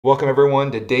Welcome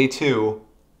everyone to day 2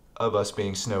 of us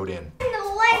being snowed in.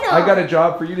 I got a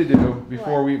job for you to do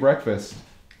before we eat breakfast.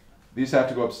 These have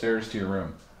to go upstairs to your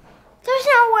room. There's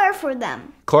nowhere for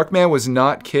them. Clarkman was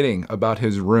not kidding about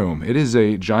his room. It is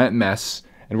a giant mess,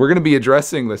 and we're gonna be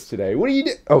addressing this today. What are you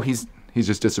doing? Oh, he's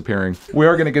just disappearing. We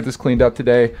are gonna get this cleaned up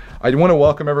today. I want to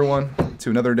welcome everyone to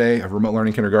another day of Remote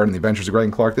Learning Kindergarten, The Adventures of Greg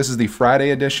and Clark. This is the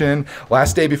Friday edition,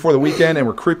 last day before the weekend, and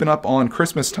we're creeping up on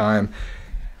Christmas time.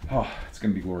 Oh, it's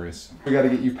gonna be glorious. We gotta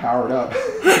get you powered up.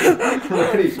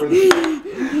 Ready for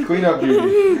the cleanup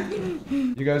duty.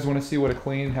 You guys wanna see what a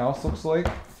clean house looks like?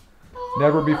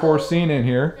 Never before seen in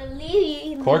here.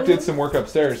 Clark did some work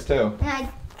upstairs too. And I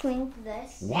cleaned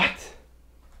this. What?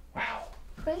 Wow.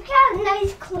 We got a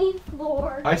nice clean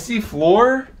floor. I see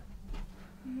floor?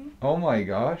 Oh my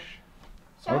gosh.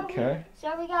 So Okay.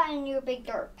 So we got a new big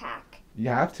dirt pack. You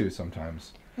have to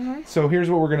sometimes. So here's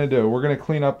what we're gonna do. We're gonna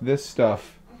clean up this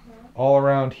stuff all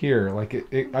around here. Like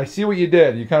I see what you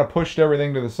did. You kind of pushed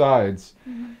everything to the sides.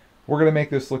 We're gonna make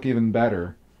this look even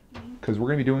better because we're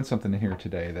gonna be doing something in here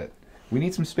today that we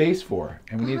need some space for,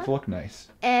 and we need it to look nice.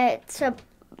 It's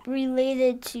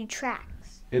related to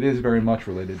tracks. It is very much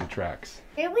related to tracks.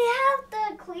 Here we have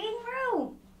the clean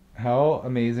room. How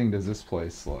amazing does this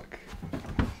place look?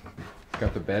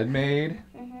 Got the bed made.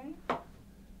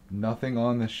 Nothing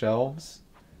on the shelves.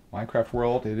 Minecraft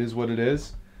world, it is what it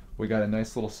is. We got a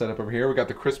nice little setup over here. We got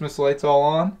the Christmas lights all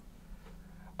on.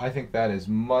 I think that is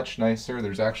much nicer.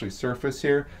 There's actually surface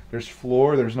here. There's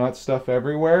floor. There's not stuff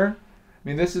everywhere. I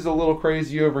mean, this is a little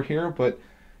crazy over here, but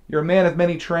you're a man of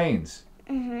many trains.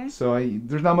 So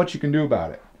there's not much you can do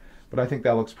about it. But I think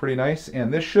that looks pretty nice.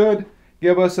 And this should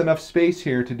give us enough space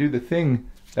here to do the thing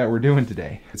that we're doing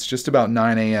today. It's just about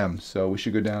 9 a.m. So we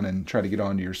should go down and try to get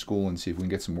onto your school and see if we can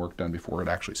get some work done before it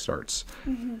actually starts.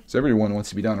 So everyone wants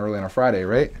to be done early on a Friday,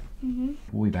 right?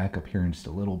 We'll be back up here in just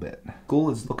a little bit. School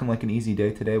is looking like an easy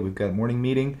day today. We've got a morning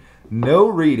meeting, no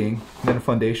reading, and then a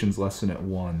foundations lesson at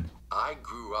 1. I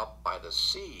grew up by the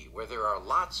sea where there are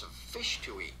lots of fish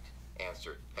to eat,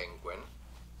 answered Penguin.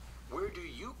 Where do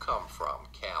you come from,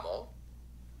 Camel?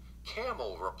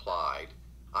 Camel replied,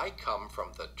 I come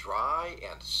from the dry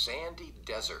and sandy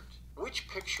desert. Which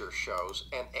picture shows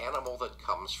an animal that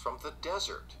comes from the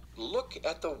desert? Look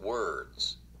at the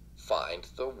words. Find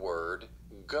the word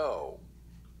go.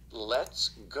 Let's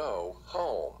go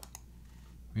home.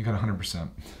 We got 100%.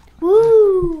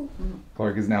 Woo!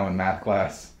 Clark is now in math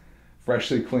class.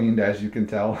 Freshly cleaned, as you can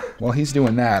tell. While he's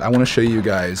doing that, I want to show you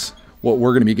guys what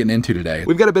we're going to be getting into today.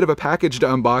 We've got a bit of a package to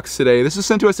unbox today. This was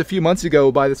sent to us a few months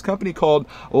ago by this company called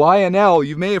Lionel.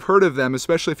 You may have heard of them,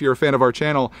 especially if you're a fan of our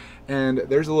channel. And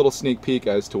there's a little sneak peek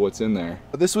as to what's in there.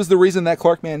 This was the reason that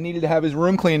Clarkman needed to have his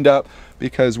room cleaned up,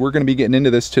 because we're going to be getting into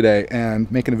this today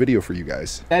and making a video for you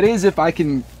guys. That is if I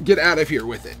can get out of here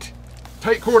with it.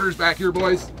 Tight quarters back here,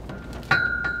 boys.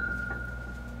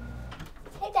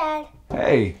 Hey, Dad.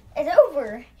 Hey. It's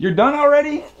over. You're done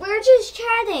already? We're just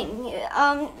chatting.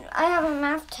 I have a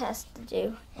math test to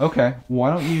do. Okay, why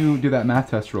don't you do that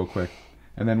math test real quick,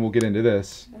 and then we'll get into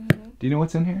this. Do you know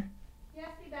what's in here? You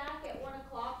have to be back at 1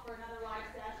 o'clock for another live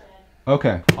session.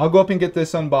 Okay, I'll go up and get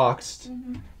this unboxed.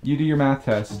 You do your math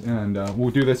test, and we'll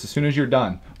do this as soon as you're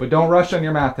done. But don't rush on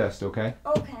your math test, okay?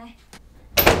 Okay.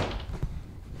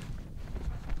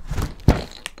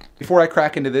 Before I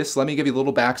crack into this, let me give you a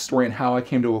little backstory on how I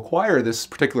came to acquire this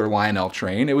particular Lionel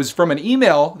train. It was from an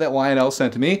email that Lionel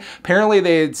sent to me. Apparently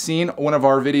they had seen one of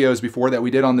our videos before that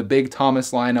we did on the big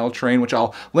Thomas Lionel train, which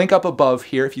I'll link up above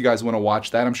here if you guys want to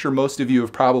watch that. I'm sure most of you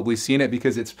have probably seen it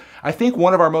because it's, I think,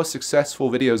 one of our most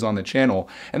successful videos on the channel.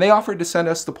 And they offered to send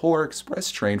us the Polar Express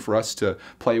train for us to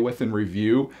play with and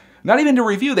review. Not even to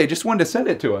review, they just wanted to send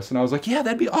it to us. And I was like, yeah,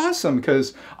 that'd be awesome,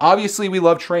 because obviously we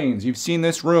love trains. You've seen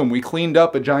this room. We cleaned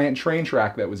up a giant train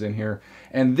track that was in here.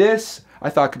 And this,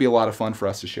 I thought, could be a lot of fun for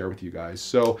us to share with you guys.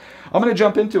 So I'm going to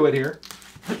jump into it here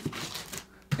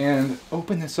and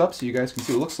open this up so you guys can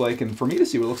see what it looks like, and for me to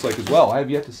see what it looks like as well. I have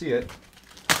yet to see it.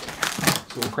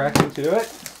 So we'll crack into it.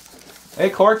 Hey,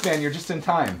 Clark, man, you're just in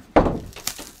time.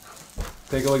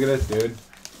 Take a look at this, dude.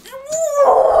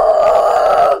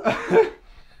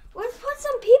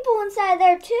 Inside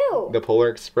there too. The Polar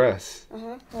Express.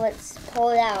 Let's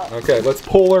pull it out. Okay, let's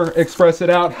Polar Express it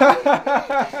out.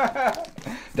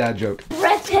 Dad joke.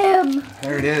 Rest him.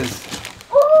 There it is.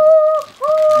 Ooh, ooh.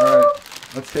 All right,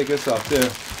 let's take this off too.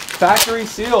 Factory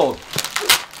sealed.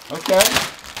 Okay.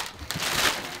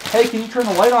 Hey, can you turn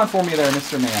the light on for me there,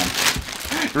 Mr.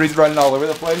 Man? He's running all over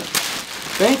the place.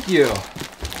 Thank you.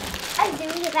 I'm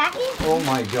doing the vacuum. Oh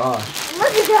my gosh.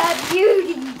 Look at that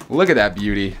beauty. Look at that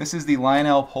beauty. This is the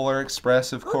Lionel Polar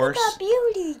Express, of course. Look at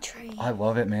that beauty train. I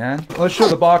love it, man. Let's show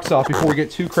the box off before we get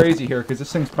too crazy here, because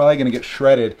this thing's probably gonna get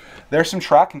shredded. There's some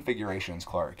track configurations,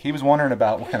 Clark. He was wondering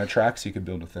about what kind of tracks you could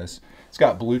build with this. It's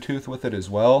got Bluetooth with it as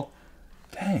well.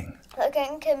 Dang.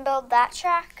 Again, can build that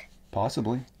track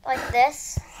Possibly. like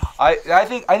this. I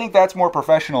think that's more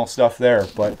professional stuff there,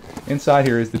 but inside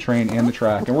here is the train and the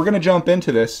track, and we're gonna jump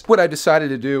into this. What I decided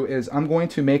to do is I'm going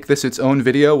to make this its own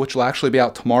video, which will actually be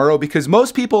out tomorrow, because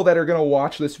most people that are gonna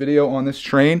watch this video on this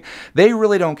train, they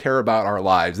really don't care about our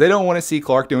lives. They don't wanna see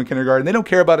Clark doing kindergarten. They don't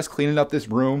care about us cleaning up this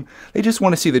room. They just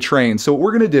wanna see the train. So what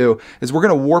we're gonna do is we're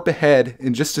gonna warp ahead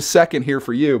in just a second here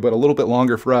for you, but a little bit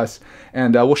longer for us,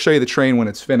 and we'll show you the train when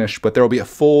it's finished, but there will be a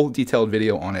full detailed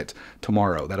video on it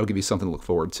tomorrow. That'll give you something to look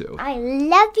forward to. I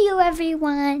love you,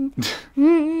 everyone.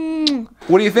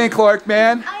 What do you think, Clark,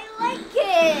 man? I like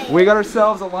it. We got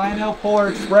ourselves a Lionel Polar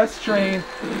Express train.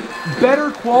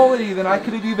 Better quality than I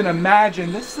could have even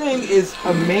imagined. This thing is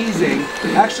amazing.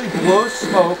 It actually blows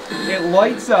smoke. It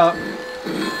lights up.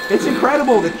 It's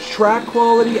incredible. The track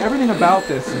quality, everything about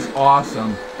this is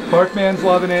awesome. Clark man's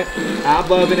loving it. I'm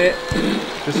loving it.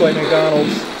 Just like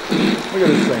McDonald's. Look at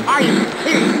this thing. I am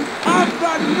king of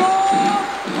the North!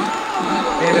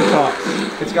 And it talks.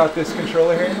 It's got this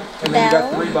controller here, and then you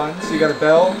got 3 buttons. So you got a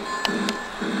bell.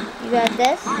 You got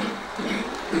this.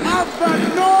 Of the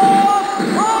North!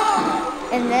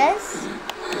 And this.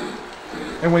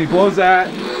 And when he blows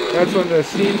that, that's when the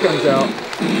steam comes out.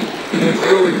 And it's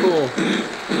really cool.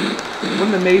 What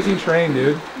an amazing train,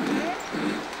 dude.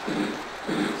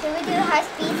 Should we do a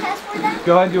high-speed test for them?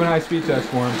 Go ahead and do a high-speed test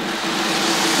for him.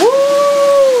 Woo!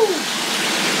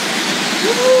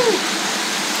 Woo!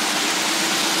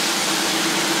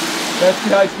 That's the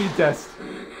high-speed test.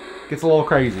 Gets a little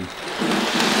crazy. There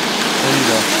you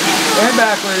go. And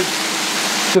backwards.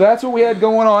 So that's what we had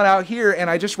going on out here, and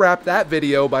I just wrapped that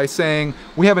video by saying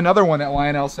we have another one that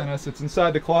Lionel sent us. It's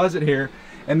inside the closet here.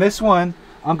 And this one,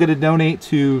 I'm gonna donate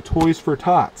to Toys for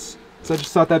Tots. So I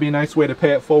just thought that'd be a nice way to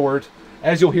pay it forward,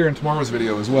 as you'll hear in tomorrow's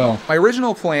video as well. My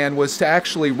original plan was to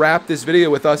actually wrap this video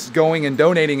with us going and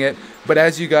donating it, but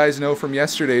as you guys know from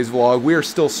yesterday's vlog, we are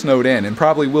still snowed in and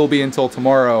probably will be until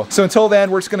tomorrow. So until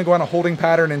then, we're just gonna go on a holding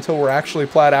pattern until we're actually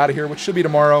plowed out of here, which should be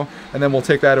tomorrow, and then we'll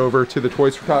take that over to the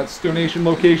Toys for Tots donation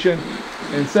location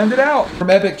and send it out. From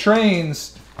epic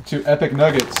trains to epic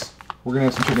nuggets. We're gonna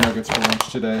have some chicken nuggets for lunch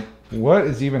today. What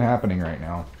is even happening right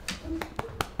now?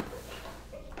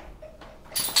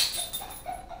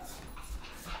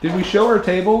 Did we show our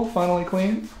table finally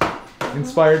clean?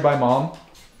 Inspired by Mom?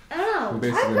 I don't know. We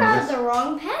basically I grabbed did the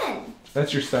wrong pen.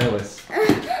 That's your stylus. Where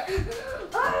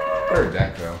did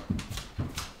that go?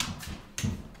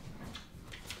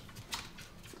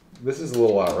 This is a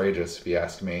little outrageous, if you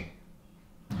ask me.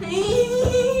 Oh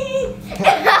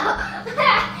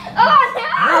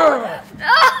no!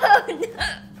 Oh no!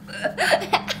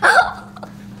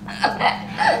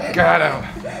 Got him.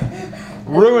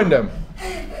 Ruined him.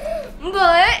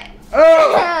 But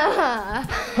Oh!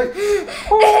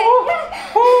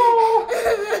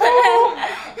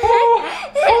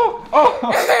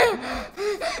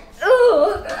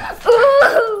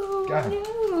 Got him.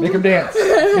 Make him dance. Make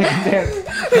him dance.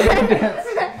 Make him dance.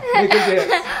 Make him dance.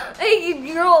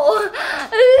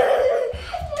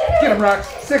 Get him, Rox.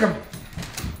 Sick him.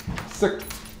 Sick.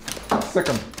 Sick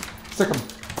him. Sick him.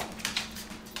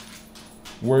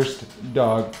 Worst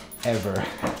dog ever.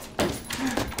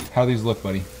 How these look,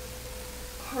 buddy?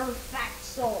 Perfect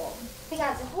soul. We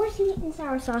got the 4 sweet and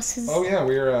sour sauces. Oh yeah,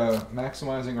 we are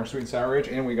maximizing our sweet and sour age,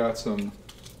 and we got some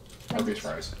beach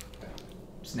fries.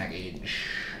 Snackage.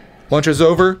 Lunch is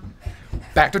over.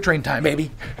 Back to train time,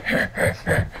 baby.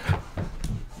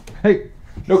 Hey,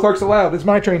 no Clarks allowed. It's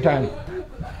my train time.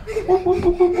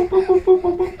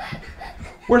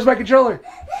 Where's my controller?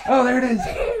 Oh, there it is.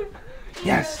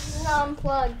 Yes. It's not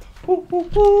unplugged.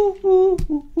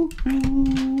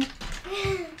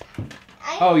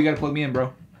 Oh, you gotta plug me in,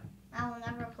 bro. I will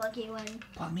never plug you in.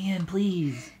 Plug me in,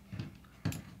 please.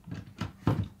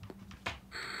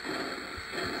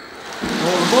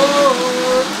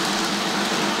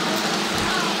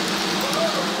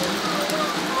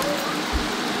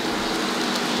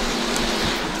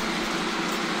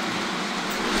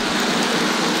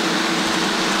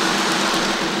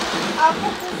 I'll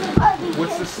put this in my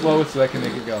What's the slowest that I can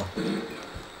make it go?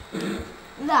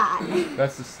 that.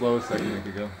 That's the slowest I can make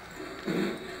it go.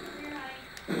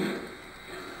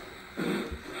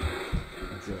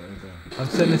 That's it, right there. I'm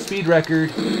setting a speed record.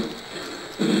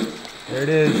 There it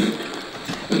is.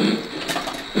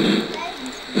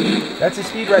 That's a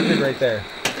speed record right there.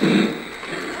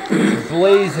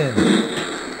 Blazing.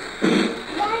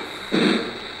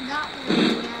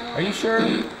 Are you sure?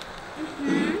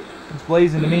 It's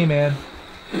blazing to me, man.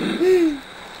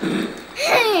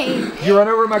 Hey! Did you run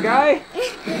over my guy?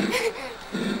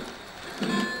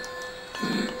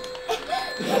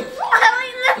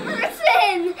 Plowing the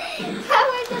person!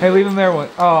 Hey, leave him there one.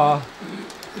 Aw.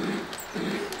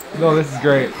 No, this is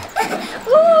great.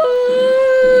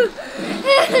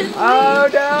 Oh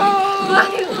no!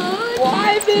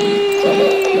 Why me?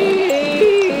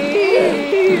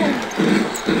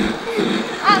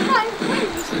 I'm on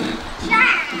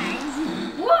Shaz!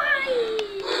 Why?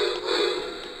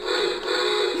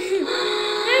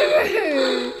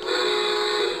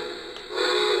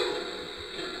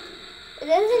 It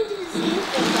doesn't do the same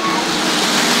thing, Dad.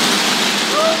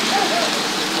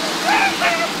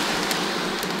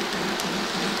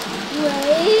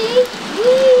 Wait.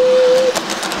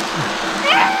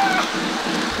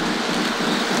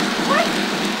 What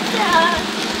the?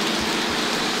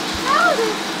 How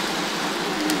did...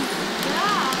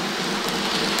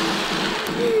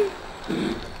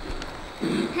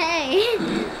 Hey.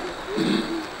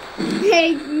 Hey,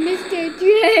 Mr.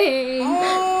 Train.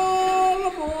 All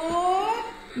aboard!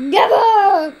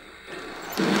 Gabba!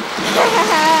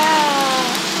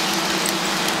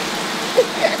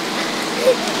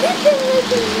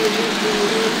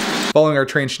 Following our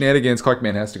train shenanigans,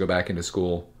 Clarkman has to go back into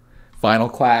school. Final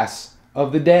class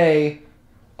of the day,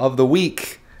 of the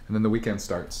week, and then the weekend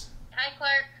starts. Hi,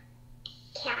 Clark.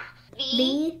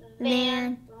 V,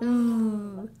 van,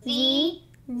 Z,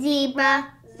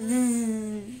 zebra,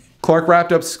 Z. Clark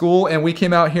wrapped up school and we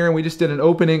came out here and we just did an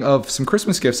opening of some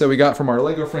Christmas gifts that we got from our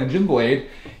Lego friend Jim Blade.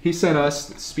 He sent us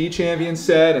the Speed Champion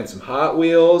set and some Hot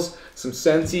Wheels, some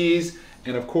Sensies,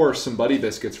 and of course some Buddy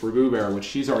Biscuits for Boo Bear, which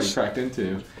she's already cracked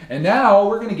into. And now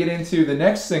we're gonna get into the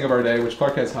next thing of our day, which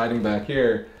Clark has hiding back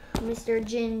here. Mr.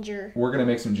 Ginger. We're gonna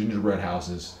make some gingerbread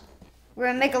houses. We're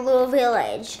gonna make a little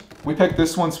village. We picked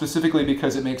this one specifically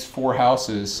because it makes 4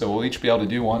 houses, so we'll each be able to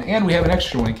do one, and we have an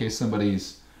extra one in case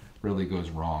somebody's really goes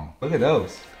wrong. Look at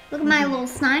those. Look at my little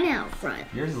sign out front.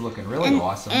 Yours is looking really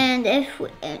awesome. And if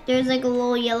there's like a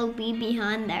little yellow bee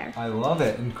behind there. I love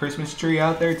it. And Christmas tree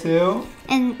out there too.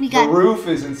 And we The got... roof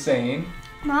is insane.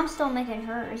 Mom's still making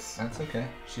hers. That's okay.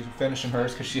 She's finishing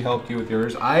hers because she helped you with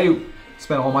yours. I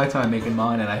spent all my time making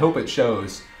mine and I hope it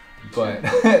shows. But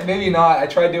maybe not. I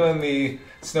tried doing the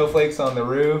snowflakes on the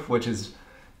roof, which is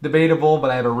debatable,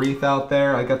 but I have a wreath out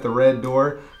there. I got the red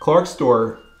door. Clark's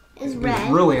door Is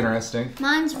red. really interesting.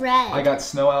 Mine's red. I got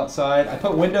snow outside. I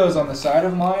put windows on the side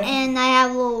of mine. And I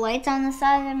have little lights on the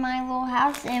side of my little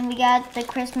house. And we got the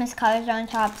Christmas colors on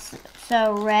top.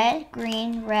 So red,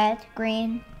 green, red,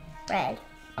 green, red.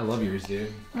 I love yours,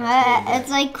 dude. It's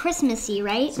like Christmassy,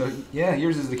 right? So yeah,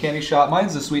 yours is the candy shop.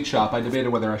 Mine's the sweet shop. I debated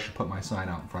whether I should put my sign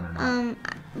out in front or not.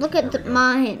 Look at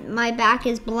mine. My back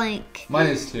is blank. Mine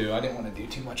is too. I didn't want to do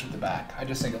too much with the back. I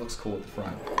just think it looks cool at the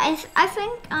front. I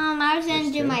think I was gonna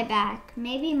do my back.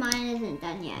 Maybe mine isn't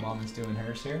done yet. Mom is doing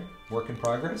hers here. Work in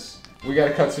progress. We got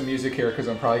to cut some music here because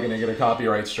I'm probably gonna get a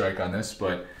copyright strike on this.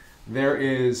 But there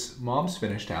is Mom's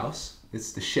finished house.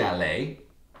 It's the chalet,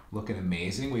 looking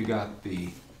amazing. We got the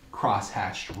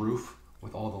cross-hatched roof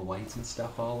with all the lights and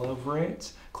stuff all over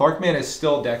it. Clarkman is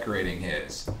still decorating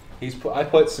his. I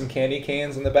put some candy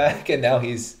cans in the back, and now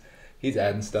he's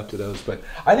adding stuff to those. But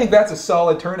I think that's a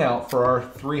solid turnout for our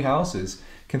 3 houses,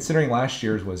 considering last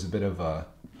year's was a bit of a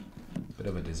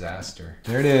disaster.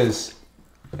 There it is.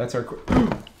 That's our.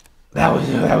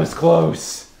 That was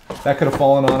close. That could have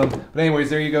fallen on him. But anyways,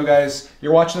 there you go, guys.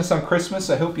 You're watching this on Christmas.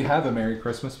 I hope you have a Merry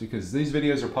Christmas because these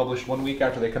videos are published 1 week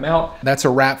after they come out. That's a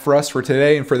wrap for us for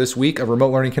today and for this week of Remote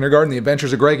Learning Kindergarten, the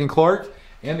adventures of Greg and Clark,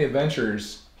 and the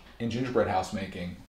adventures in gingerbread house making.